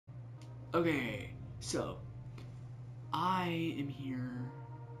Okay, so I am here.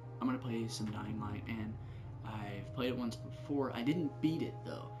 I'm gonna play some Dying Light, and I've played it once before. I didn't beat it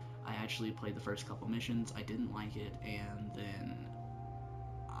though. I actually played the first couple missions. I didn't like it, and then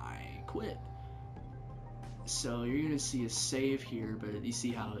I quit. So you're gonna see a save here, but you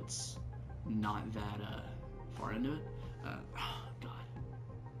see how it's not that far into it. Oh God.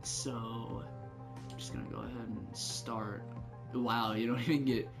 So I'm just gonna go ahead and start. Wow, you don't even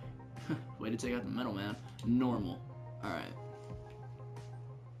get. Way to take out the metal, man. Normal. Alright.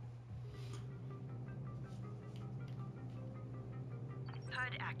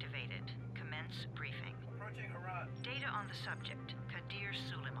 HUD activated. Commence briefing. Approaching Harad. Data on the subject, Kadir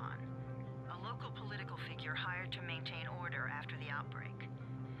Suleiman. A local political figure hired to maintain order after the outbreak.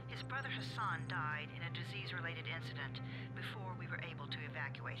 His brother Hassan died in a disease-related incident before we were able to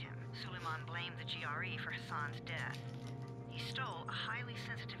evacuate him. Suleiman blamed the GRE for Hassan's death. He stole a highly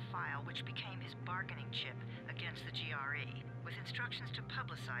sensitive file which became his bargaining chip against the GRE, with instructions to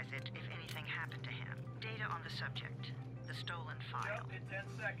publicize it if anything happened to him. Data on the subject, the stolen file. Jump in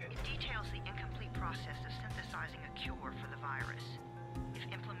 10 seconds. It details the incomplete process of synthesizing a cure for the virus. If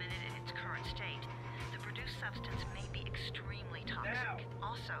implemented in its current state, the produced substance may be extremely toxic. Now.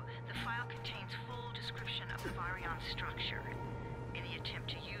 Also, the file contains full description of the virion's structure. Any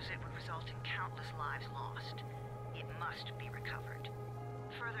attempt to use it would result in countless lives lost. It must be recovered.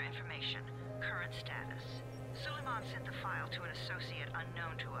 Further information, current status. Suleiman sent the file to an associate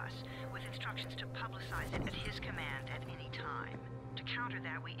unknown to us, with instructions to publicize it at his command at any time. To counter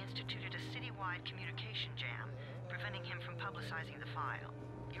that, we instituted a citywide communication jam, preventing him from publicizing the file.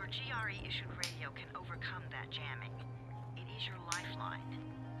 Your GRE-issued radio can overcome that jamming. It is your lifeline.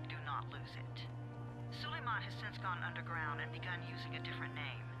 Do not lose it. Suleiman has since gone underground and begun using a different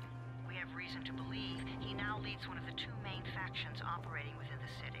name. We have reason to believe he now leads one of the two main factions operating within the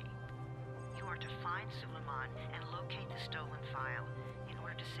city. You are to find Suleiman and locate the stolen file in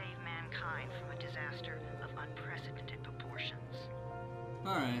order to save mankind from a disaster of unprecedented proportions.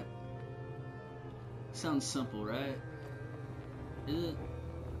 Alright. Sounds simple, right? Is it?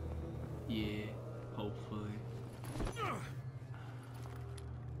 Yeah, hopefully.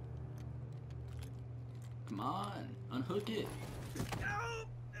 Come on, unhook it.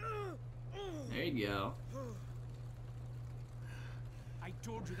 There you go. I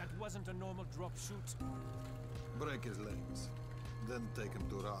told you that wasn't a normal drop shoot. Break his legs, then take him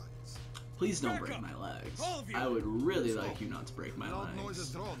to rides. Please don't break my legs. I would really like you not to break my Loud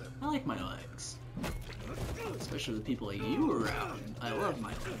noises legs. draw them. I like my legs. Especially with people like you around. I love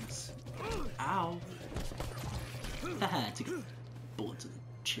my legs. Ow. Haha, took a bullet to the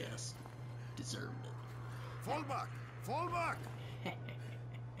chest. Deserved it. Fall back! Fall back!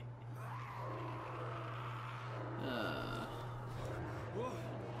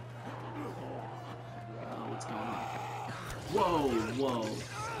 What's going on? Whoa,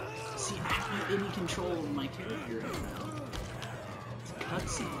 whoa. See, I don't have any control of my character right now. It's a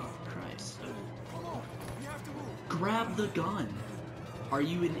cutscene. Christ. Grab the gun. Are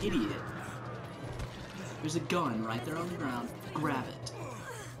you an idiot? There's a gun right there on the ground. Grab it.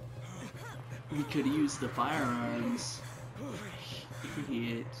 We could use the firearms.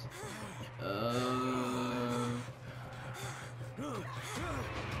 Idiot.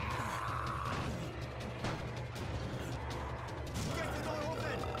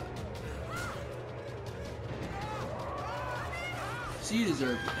 So you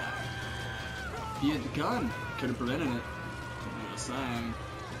deserve to die. If you had the gun, could have prevented it. I'm just saying.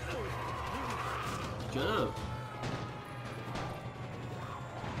 Could have.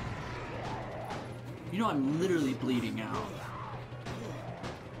 You know, I'm literally bleeding out.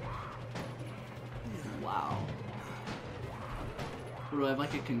 Wow. What, do I have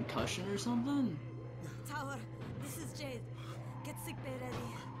like a concussion or something? Tower, this is Jade. Get sick bay ready.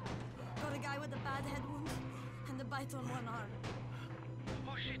 Got a guy with a bad head wound and a bite on one arm.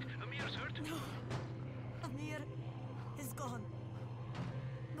 Oh shit, Amir's hurt. No, Amir is gone.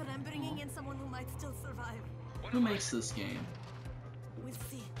 But I'm bringing in someone who might still survive. Who makes this game? We'll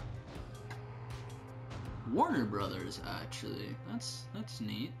see. Warner Brothers, actually. That's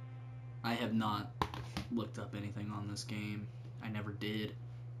neat. I have not looked up anything on this game. I never did,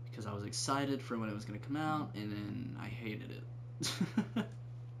 because I was excited for when it was going to come out, and then I hated it.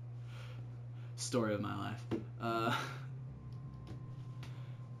 Story of my life.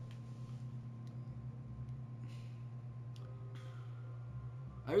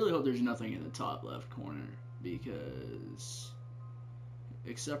 I really hope there's nothing in the top left corner, because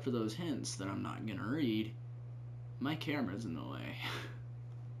except for those hints that I'm not gonna read, my camera's in the way.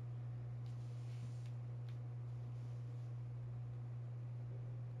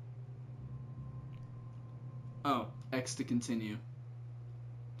 Oh, X to continue.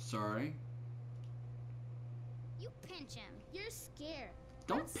 Sorry. You pinch him. You're scared.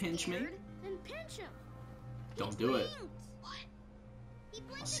 Don't Not pinch me. scared. Then pinch him. Don't do it. What? He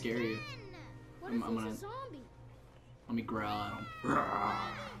blinked I'll scare you. again. What I'm if he's gonna- a zombie? Let me growl at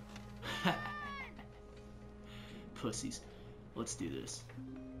him. Pussies. Let's do this.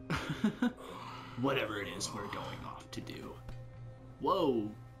 Whatever it is we're going off to do. Whoa.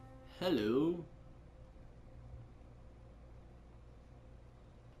 Hello.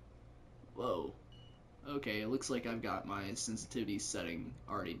 Whoa. Okay, it looks like I've got my sensitivity setting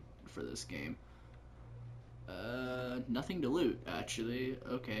already for this game. Nothing to loot, actually.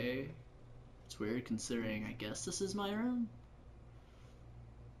 Okay. It's weird considering I guess this is my room?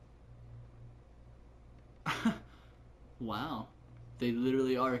 Wow. They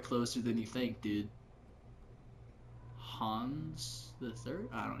literally are closer than you think, dude. Hans the Third?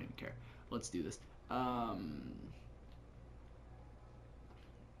 I don't even care. Let's do this.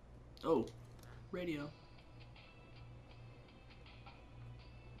 Oh, radio.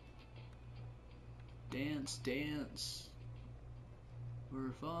 Dance, dance.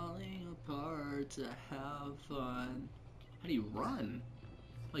 We're falling apart to have fun. How do you run?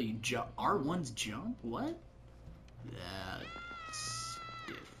 Oh, you jump. R1's jump? What? That's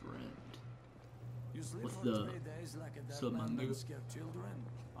different. You sleep With for the 3 days like a dead some man nigga. and scare children.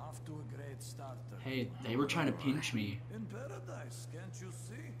 Off to a great start. Hey, they were trying to pinch me. In paradise, can't you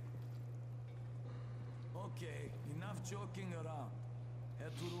see? Okay, enough joking around.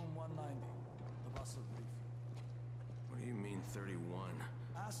 Head to room 190. The boss will brief you. What do you mean 31?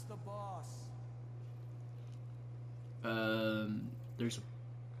 Ask the boss. There's a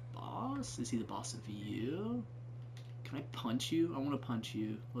boss? Is he the boss of you? Can I punch you? I want to punch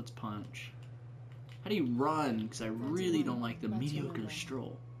you. Let's punch. How do you run? Because I really don't like the mediocre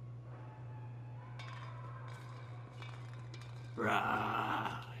stroll.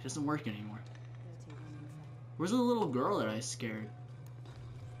 Rah! It doesn't work anymore. Where's the little girl that I scared?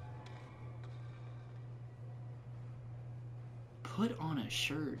 Put on a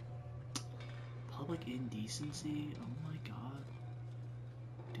shirt. Public indecency? Oh my god.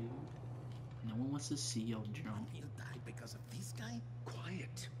 Dude. No one wants to see y'all jump. He'll die because of this guy?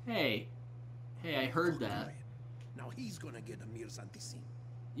 Quiet. Hey. Hey, I heard that. Quiet. Now he's gonna get Amir's anti-scene.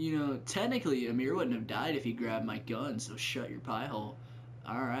 You know, technically, Amir wouldn't have died if he grabbed my gun, so shut your pie hole.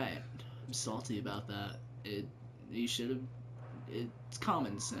 Alright. I'm salty about that. You should have... It's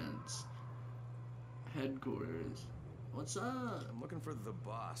common sense. Headquarters. What's up? I'm looking for the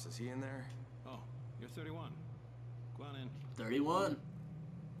boss. Is he in there? Oh, you're 31. Go on in. 31?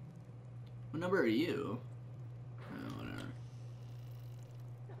 What number are you? Oh, whatever.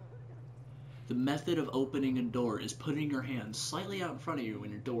 The method of opening a door is putting your hand slightly out in front of you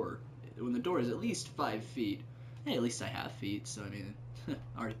when the door is at least 5 feet. Hey, at least I have feet, so I mean,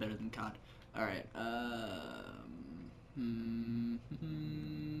 already better than COD. Alright,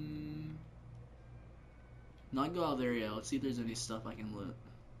 not go out there yet. Let's see if there's any stuff I can loot.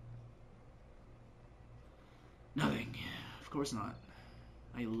 Nothing. Of course not.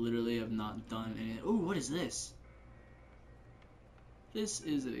 I literally have not done any. Ooh, what is this? This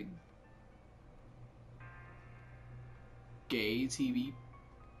is a gay TV.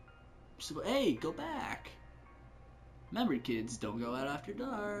 So, hey, go back. Remember, kids, don't go out after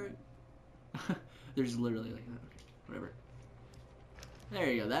dark. There's literally like, okay, whatever. There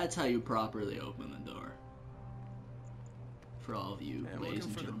you go. That's how you properly open the door. For all of you, Hey, I'm ladies looking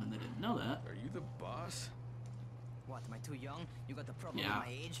and for the- gentlemen, that didn't know that. Are you the boss? What, am I too young? You got the problem Yeah. with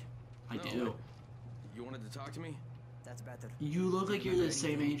my age? I No, do. You wanted to talk to me? That's better. You look like you're the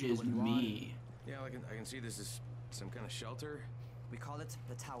same age as me. Yeah, I can see this is some kind of shelter. We call it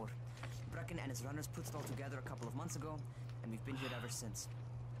the Tower. Brecken and his runners put it all together a couple of months ago, and we've been here ever since.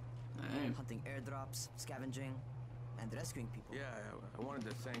 Hey. Hunting airdrops, scavenging, and rescuing people. Yeah, I wanted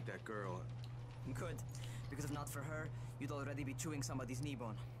to thank that girl. Good, because if not for her, you'd already be chewing somebody's knee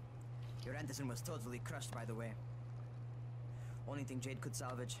bone. Your Anderson was totally crushed, by the way. Only thing Jade could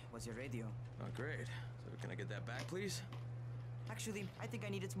salvage was your radio. Oh, great. So can I get that back, please? Actually, I think I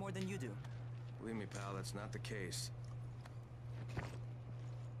need it more than you do. Believe me, pal, that's not the case.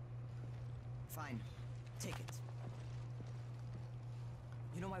 Fine, take it.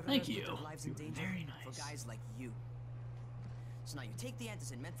 You know my Thank runners you. put their lives in You're danger very for nice. guys like you. So now you take the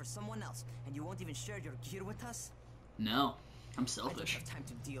Anderson meant for someone else, and you won't even share your gear with us? No, I'm I don't selfish. have time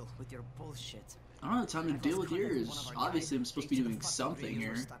to deal with your bullshit. I don't have time to I've deal lost with contact yours. one of our Obviously, I'm guys supposed to be thanks doing the fucking something radios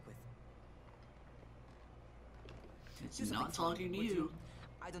we're here. stuck with. It's Do something not for me, talking to would you.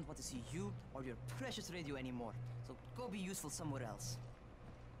 I don't want to see you or your precious radio anymore. So go be useful somewhere else.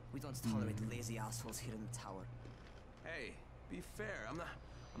 We don't tolerate lazy assholes here in the tower. Hey, be fair. I'm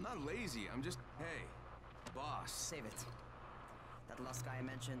not lazy. I'm just, hey, boss. Save it. That last guy I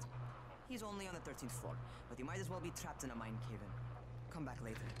mentioned, he's only on the 13th floor, but he might as well be trapped in a mine cave-in. Come back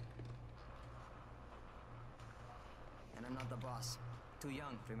later. And I'm not the boss. Too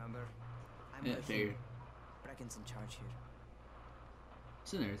young, remember? I'm Yeah, the figured. Brecken's in charge here.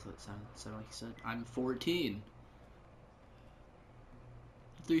 So there, sound like he said. I'm 14.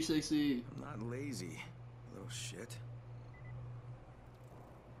 360. I'm not lazy, little shit.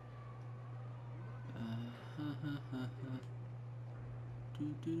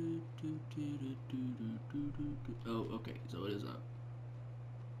 Oh, okay. So what is up?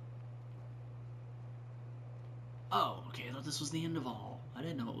 Oh, okay. I thought this was the end of all. I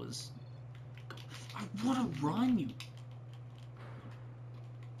didn't know it was. I want to run, you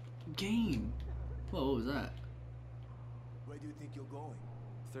game. Whoa, what was that? Where do you think you're going?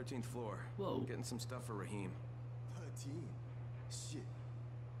 13th floor. Whoa. Getting some stuff for Raheem. 13? Shit.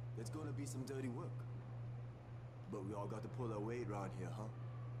 There's gonna be some dirty work. But we all got to pull our weight around here, huh?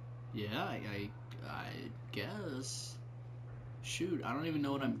 Yeah, I guess. Shoot, I don't even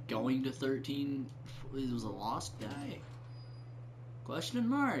know what I'm going to 13. It was a lost guy. Question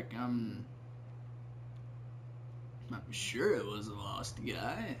mark. I'm sure it was a lost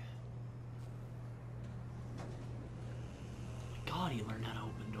guy. Oh my God, he learned how to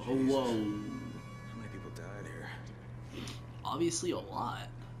open doors. Oh, whoa. How many people died here? Obviously a lot.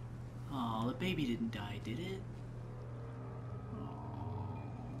 Oh, the baby didn't die, did it?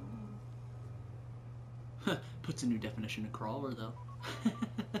 Oh. Puts a new definition of crawler, though.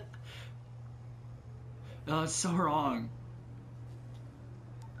 Oh, it's so wrong.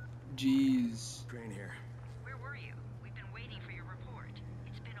 Jeez. Crane here. Where were you? We've been waiting for your report.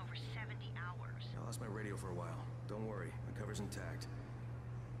 It's been over 70 hours. I lost my radio for a while. Don't worry, my cover's intact.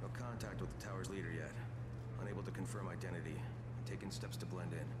 No contact with the tower's leader yet. Unable to confirm identity. I'm taking steps to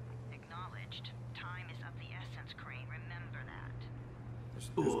blend in. Acknowledged. Time is of the essence, Crane. Remember that. There's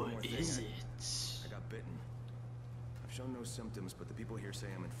Or one more thing. is it? I got bitten. I've shown no symptoms, but the people here say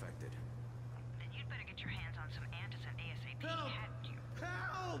I'm infected. Then you'd better get your hands on some antizen ASAP. Help! Hadn't you?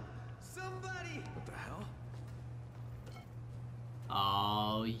 Help! Somebody! What the hell?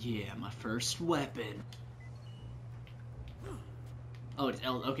 Oh yeah, my first weapon. Oh, it's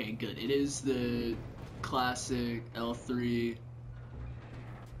L. Okay, good. It is the classic L3.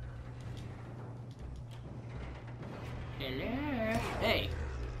 Hello. Hey.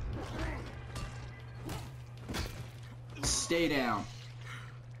 Stay down.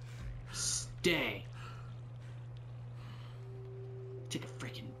 Stay. Took a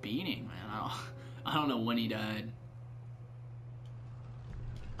freaking beating, man. I don't know when he died.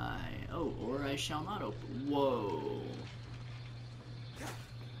 Or I shall not open. Whoa.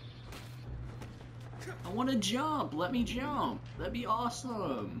 I want to jump. Let me jump. That'd be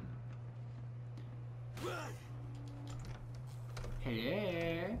awesome.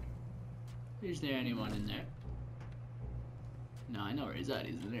 Hello? Is there anyone in there? No, I know where he's at.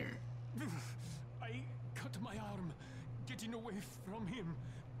 He's in there. I cut my arm getting away from him.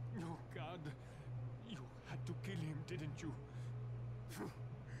 Oh, God. You had to kill him, didn't you?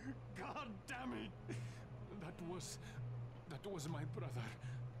 God damn it! That was my brother.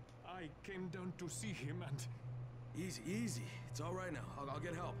 I came down to see him and... Easy, easy. It's all right now. I'll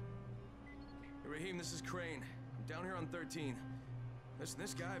get help. Hey, Raheem, this is Crane. I'm down here on 13. Listen,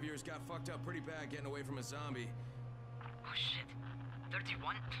 this guy of yours got fucked up pretty bad getting away from a zombie. Oh shit.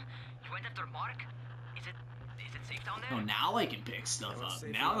 31? You went after Mark? Is it safe down there? Oh, now I can pick stuff Yeah, up.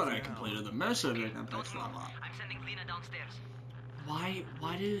 safe Now that enough I now. completed the mission, I can pick Don't stuff move. up. I'm sending Lena downstairs. Why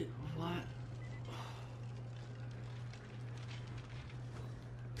what?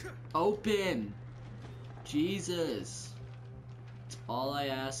 Open! Jesus. It's all I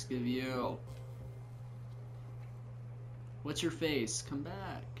ask of you. What's your face? Come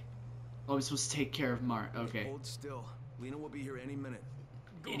back. Oh, I'm supposed to take care of Mark. Okay. Hold still. Lena will be here any minute.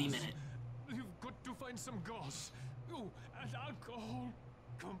 Any Gauze. minute. You've got to find some gauze. Oh, and alcohol.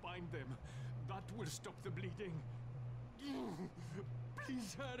 Combine them. That will stop the bleeding.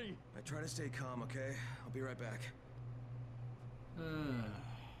 Please hurry. I try to stay calm, okay? I'll be right back.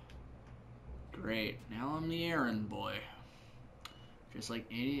 Great. Now I'm the errand boy. Just like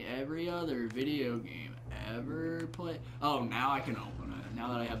every other video game ever played. Oh, now I can open it. Now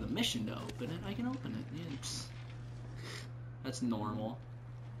that I have the mission to open it, I can open it. Yeah, that's normal.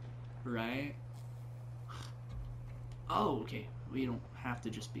 Right? Oh, okay. We don't have to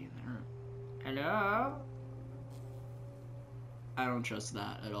just be in there. Hello? I don't trust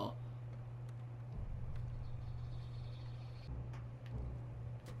that at all.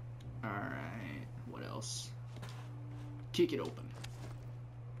 Alright, what else? Kick it open.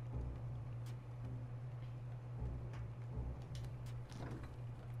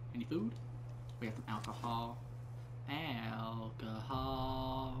 Any food? We got some alcohol.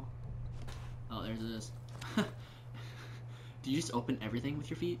 Alcohol. Oh, there's this. Do you just open everything with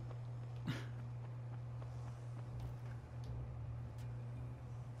your feet?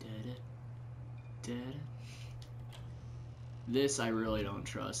 This I really don't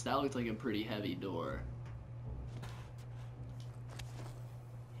trust. That looked like a pretty heavy door.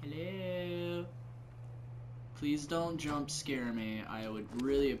 Hello? Please don't jump scare me. I would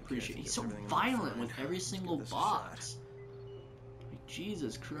really appreciate it. He's so violent with every single box. Like,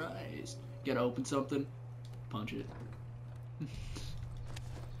 Jesus Christ. Gotta open something, punch it.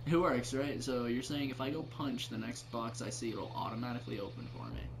 It works, right? So you're saying if I go punch the next box I see, it'll automatically open for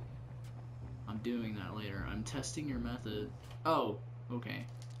me. I'm doing that later. I'm testing your method. Oh, okay.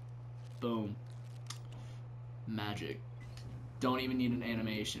 Boom. Magic. Don't even need an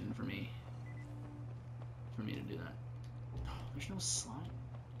animation for me to do that. Oh, there's no slime.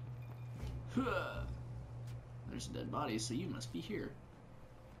 There's a dead body, so you must be here.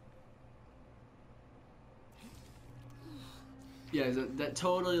 Yeah, that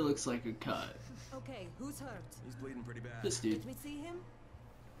totally looks like a cut. Okay, who's hurt? He's bleeding pretty bad. This dude. Let me see him.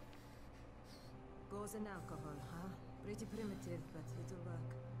 Goes in alcohol, huh? Pretty primitive, but it'll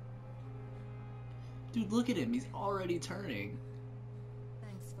work. Dude, look at him. He's already turning.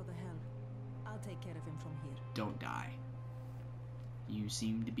 Thanks for the help. I'll take care of him from here. Don't die. You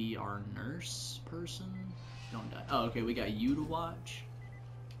seem to be our nurse person. Don't die. Oh, okay. We got you to watch.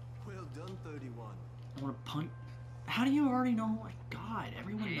 Well done, 31. I want to punch. How do you already know? Oh my God,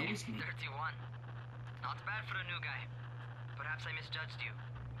 everyone knows me. 31. Not bad for a new guy. Perhaps I misjudged you.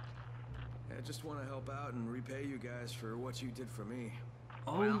 I just want to help out and repay you guys for what you did for me.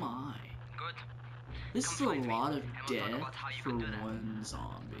 Oh well, my. Good. This is a lot of death for one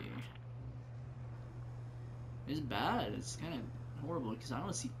zombie. It's bad. It's kind of horrible because I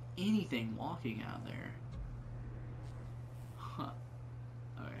don't see anything walking out there. Huh.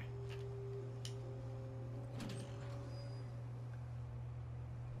 Okay.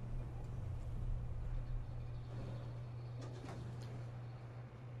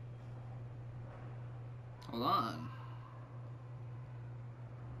 Hold on.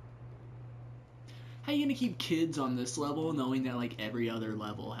 How are you gonna keep kids on this level knowing that like every other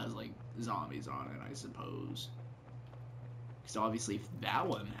level has like zombies on it, I suppose? Because obviously if that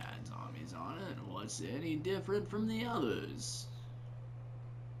one had zombies on it, what's any different from the others?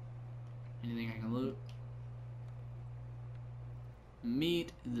 Anything I can loot?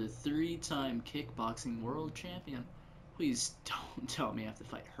 Meet the 3-time kickboxing world champion. Please don't tell me I have to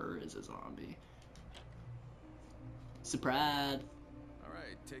fight her as a zombie. Surprise!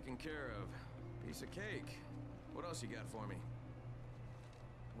 Alright, taken care of. Piece of cake. What else you got for me?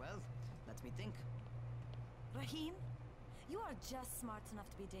 Well, let me think. Rahim, you are just smart enough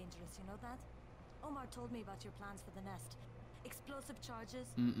to be dangerous, you know that? Omar told me about your plans for the nest. Explosive charges.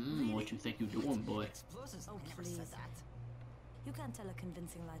 Really? What you think you're doing, boy? Explosives? Oh, I never please. said that. You can't tell a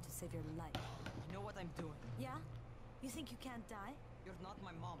convincing lie to save your life. You know what I'm doing. Yeah? You think you can't die? You're not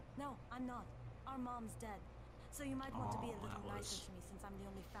my mom. No, I'm not. Our mom's dead. So you might want to be a little nicer to me since I'm the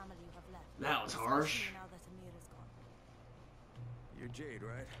only family you have left. That was harsh. Now that Amir is gone. You're Jade,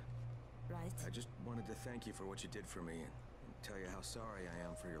 right? Right. I just wanted to thank you for what you did for me and tell you how sorry I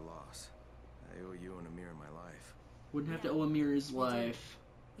am for your loss. I owe you and Amir my life. Wouldn't have to owe Amir his life.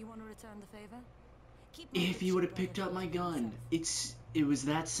 You want to return the favor? If he would have picked up my gun. It was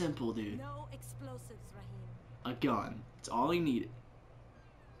that simple, dude. No explosives, Rahim. A gun. It's all he needed.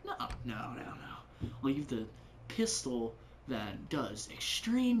 No. Leave the pistol that does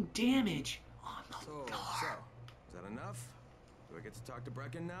extreme damage on the So, is that enough? Do I get to talk to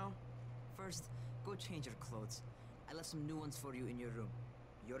Brecken now? First, go change your clothes. I left some new ones for you in your room.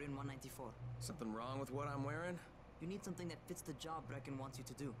 You're in 194. Something wrong with what I'm wearing? You need something that fits the job Brecken wants you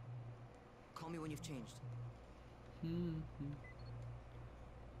to do. Call me when you've changed. Can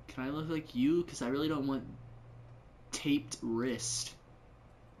I look like you? Because I really don't want taped wrist.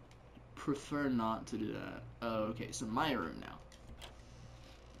 Prefer not to do that. Oh, okay, so my room now.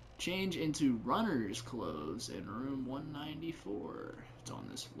 Change into runner's clothes in room 194. It's on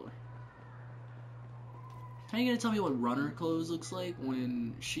this floor. How are you gonna tell me what runner clothes looks like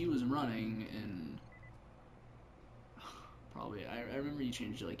when she was running and probably I remember you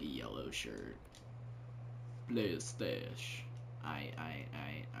changed to like a yellow shirt. Blue stash.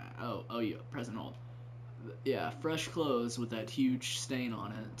 Oh yeah, press and hold. Yeah, fresh clothes with that huge stain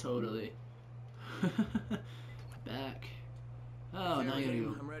on it, totally. Back. Oh, Okay, now you gotta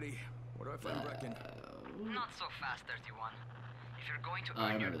go. I'm ready. Not so fast, 31. If you're going to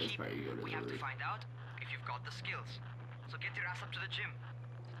I earn your remember this keep, part. You go to we the have to roof. find out if you've got the skills. So get your ass up to the gym.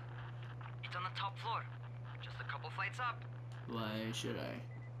 It's on the top floor. Just a couple flights up. Why should I?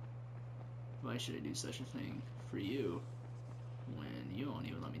 Why should I do such a thing for you when you won't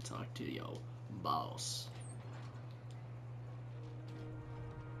even let me talk to your boss?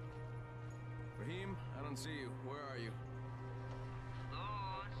 Raheem, I don't see you. Where are you?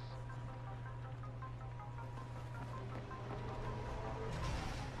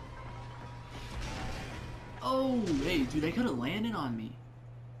 Oh, hey, dude, I could have landed on me.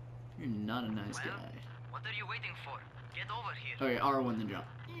 You're not a nice guy. What are you waiting for? Get over here. Okay, R1 then jump.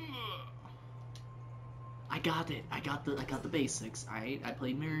 I got it. I got the basics. Alright, I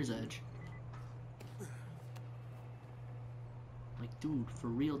played Mirror's Edge. Like, dude, for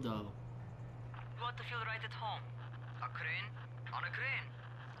real though. You ought to feel right at home. A crane on a crane.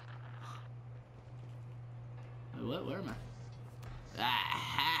 What? Where am I?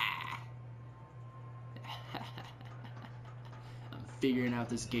 Aha! I'm figuring out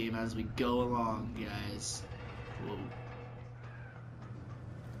this game as we go along, guys. Whoa.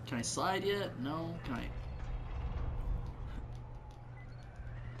 Can I slide yet? No? Can I?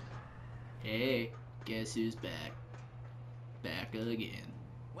 Hey, guess who's back? Back again.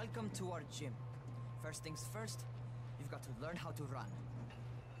 Welcome to our gym. First things first, you've got to learn how to run.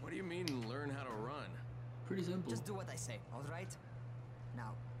 What do you mean, learn how to run? Pretty simple. Just do what I say, alright?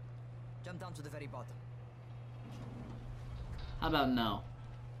 Now, jump down to the very bottom. How about no?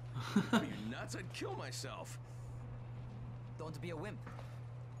 Are you nuts? I'd kill myself. Don't be a wimp.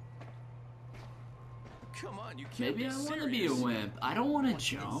 Come on, you can't Maybe be I serious. want to be a wimp. I don't want to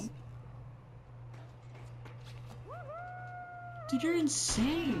jump. Dude, you're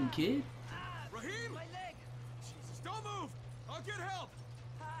insane, kid. Raheem! My leg! Jesus, don't move! I'll get help!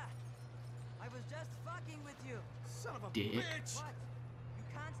 Ha! I was just fucking with you. Son of a Dick. bitch! What? You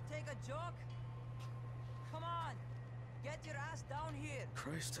can't take a joke? Come on! Get your ass down here!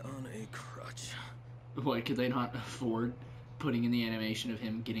 Christ on a crutch. What, could they not afford putting in the animation of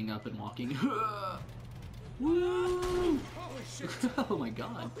him getting up and walking? Woo! Holy shit! Oh my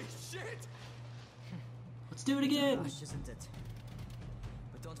god. Holy shit! Let's do it again. Rush, isn't it?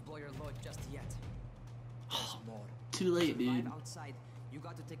 But don't blow your load just yet. There's more. Too late, To survive dude. outside, you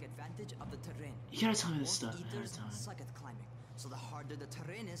got to take advantage of the terrain. You gotta tell me this Most stuff ahead of eaters time. suck at climbing, so the harder the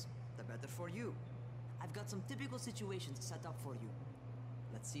terrain is, the better for you. I've got some typical situations set up for you.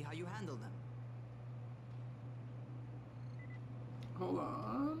 Let's see how you handle them. Hold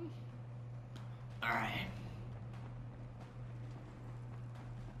on. Alright.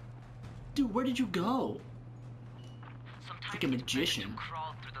 Dude, where did you go? Sometimes Like a it's better magician. to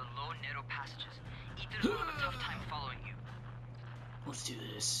crawl through the low, narrow passages. Eaters will have a tough time following you. Let's do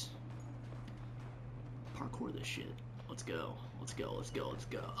this. Parkour this shit. Let's go. Let's go. Let's go. Let's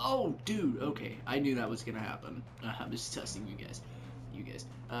go. Oh, dude. Okay. I knew that was gonna happen. I'm just testing you guys.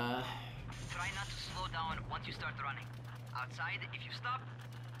 Try not to slow down once you start running. Outside, if you stop,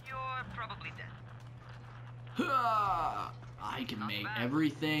 you're probably dead. I can make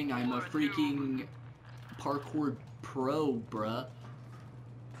everything. I'm a freaking parkour pro, bruh.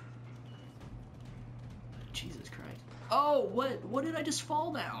 Jesus Christ. Oh, what? What did I just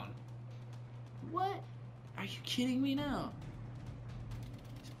fall down? What? Are you kidding me now?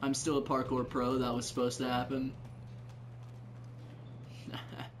 I'm still a parkour pro. That was supposed to happen.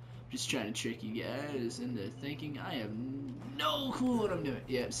 Just trying to trick you guys into thinking I have no clue what I'm doing.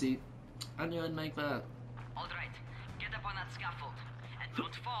 Yeah, see? I knew I'd make that. Alright, get up on that scaffold. And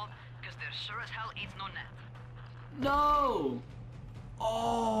don't fall, because there sure as hell ain't no net. No!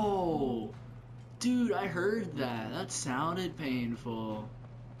 Oh! Dude, I heard that. That sounded painful.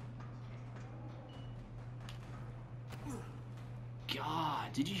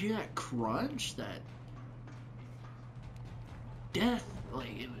 God, did you hear that crunch? That death,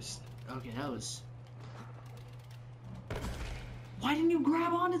 like it was. Okay, that was. Why didn't you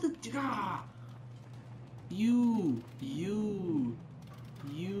grab onto the? Ah! You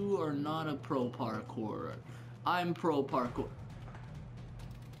are not a pro parkourer. I'm pro parkour.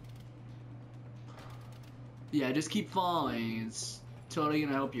 Yeah, just keep falling. It's totally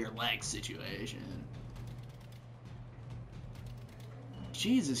gonna help your leg situation.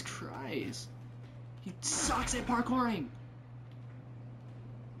 Jesus Christ. He sucks at parkouring.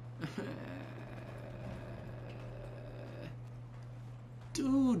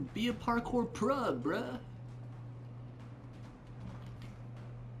 Dude, be a parkour pro, bruh.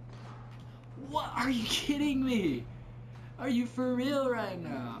 What? Are you kidding me? Are you for real right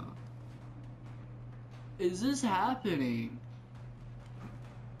now? Is this happening?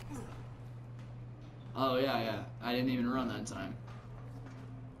 Oh, yeah. I didn't even run that time.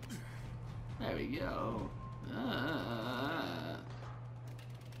 There we go.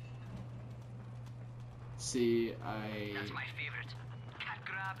 See, That's my favorite. Cat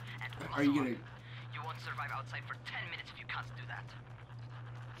grab and Are you gonna... You won't survive outside for 10 minutes if you can't do that.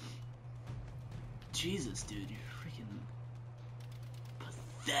 Jesus, dude, you're freaking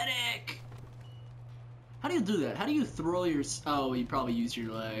pathetic. How do you do that? How do you throw your... Oh, you probably use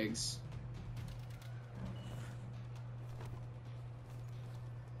your legs.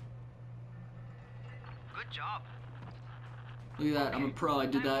 Good job. Look at that, I'm a pro. I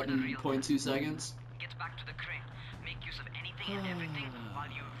did that in 0.2 seconds. Get back to the crane. Make use of anything and everything while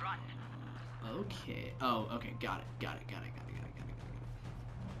you run. Okay. Oh, okay. Got it.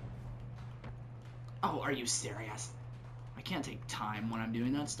 Oh, are you serious? I can't take time when I'm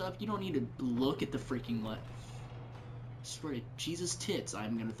doing that stuff. You don't need to look at the freaking I swear to Jesus tits,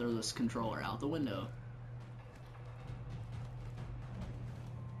 I'm gonna throw this controller out the window.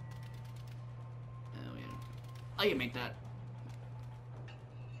 Oh, yeah. I can make that.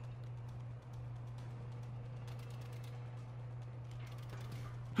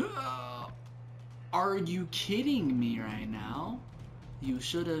 Are you kidding me right now? You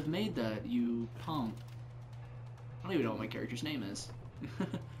should have made that, you punk. I don't even know what my character's name is. Can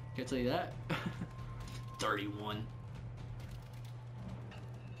I tell you that? 31.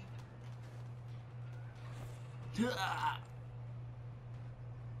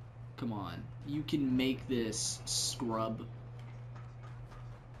 Come on. You can make this, scrub.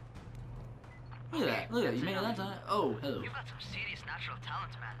 Look at that. Look at that. You made it that time. Oh, hello. You've got some serious natural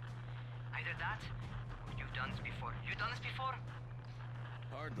talent, man. Either that, or you've done this before. You done this before?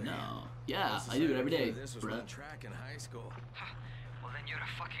 Hardly. No. Yeah, I do it every day, This was on track in high school. Well, then you're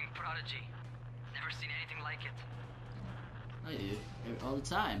a fucking prodigy. Never seen anything like it. I do. All the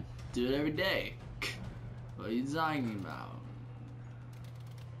time. Do it every day. What are you talking about?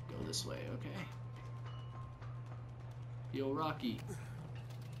 Go this way, okay? Yo, Rocky.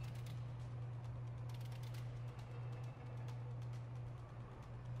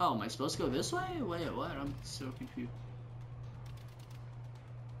 Oh, am I supposed to go this way? Wait, what? I'm so confused.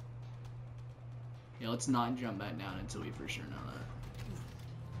 Yeah, let's not jump back down until we for sure know that.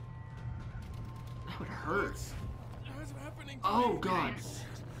 That would hurt. What's happening? Oh, God.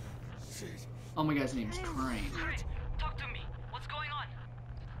 Oh my guy's name's Crane. Talk to me. What's going on?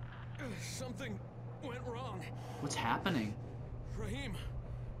 Something went wrong. What's happening? Raheem,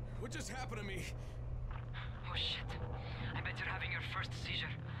 what just happened to me? Oh shit. I bet you're having your first seizure.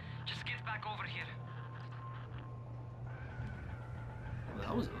 Just get back over here. Well,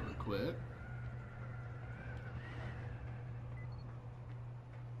 that was over quick.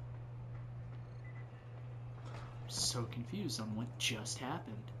 I'm so confused on what just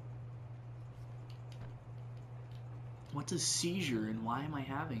happened. What's a seizure and why am I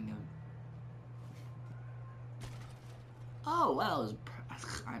having them? Oh, well,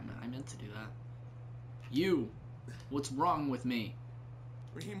 I meant to do that. You! What's wrong with me?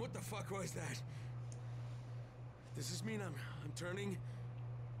 Raheem, what the fuck was that? Does this mean I'm turning?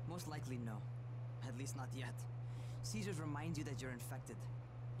 Most likely no. At least not yet. Seizures remind you that you're infected.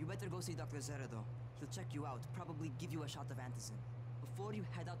 You better go see Dr. Zera though. He'll check you out, probably give you a shot of antizin. Before you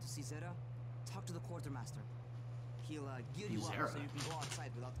head out to see Zera, talk to the quartermaster. He'll gear you up so you can go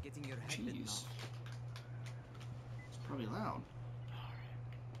outside without getting your head bitten off. It's probably loud.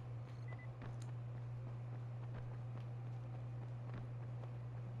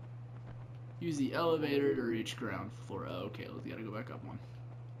 Use the elevator to reach ground floor. Oh, okay, we gotta go back up one.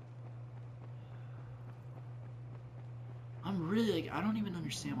 I'm really like, I don't even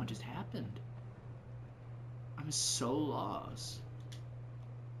understand what just happened. I'm so lost.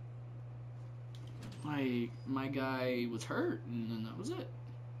 My guy was hurt, and then that was it.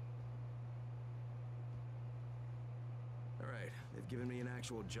 Alright, they've given me an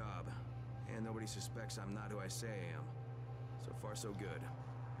actual job. And nobody suspects I'm not who I say I am. So far, so good.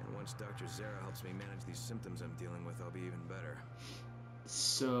 And once Dr. Zera helps me manage these symptoms I'm dealing with, I'll be even better.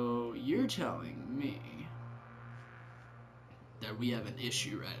 So, you're telling me that we have an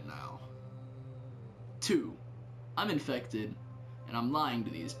issue right now. 2, I'm infected, and I'm lying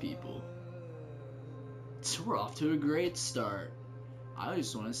to these people. So we're off to a great start. I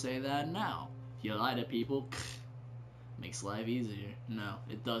just want to say that now. If you lie to people, makes life easier. No,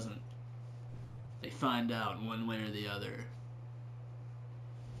 it doesn't. They find out one way or the other.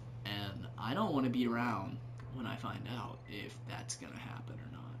 And I don't want to be around when I find out if that's gonna happen or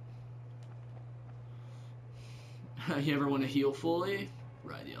not. You ever want to heal fully?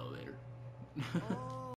 Ride the elevator.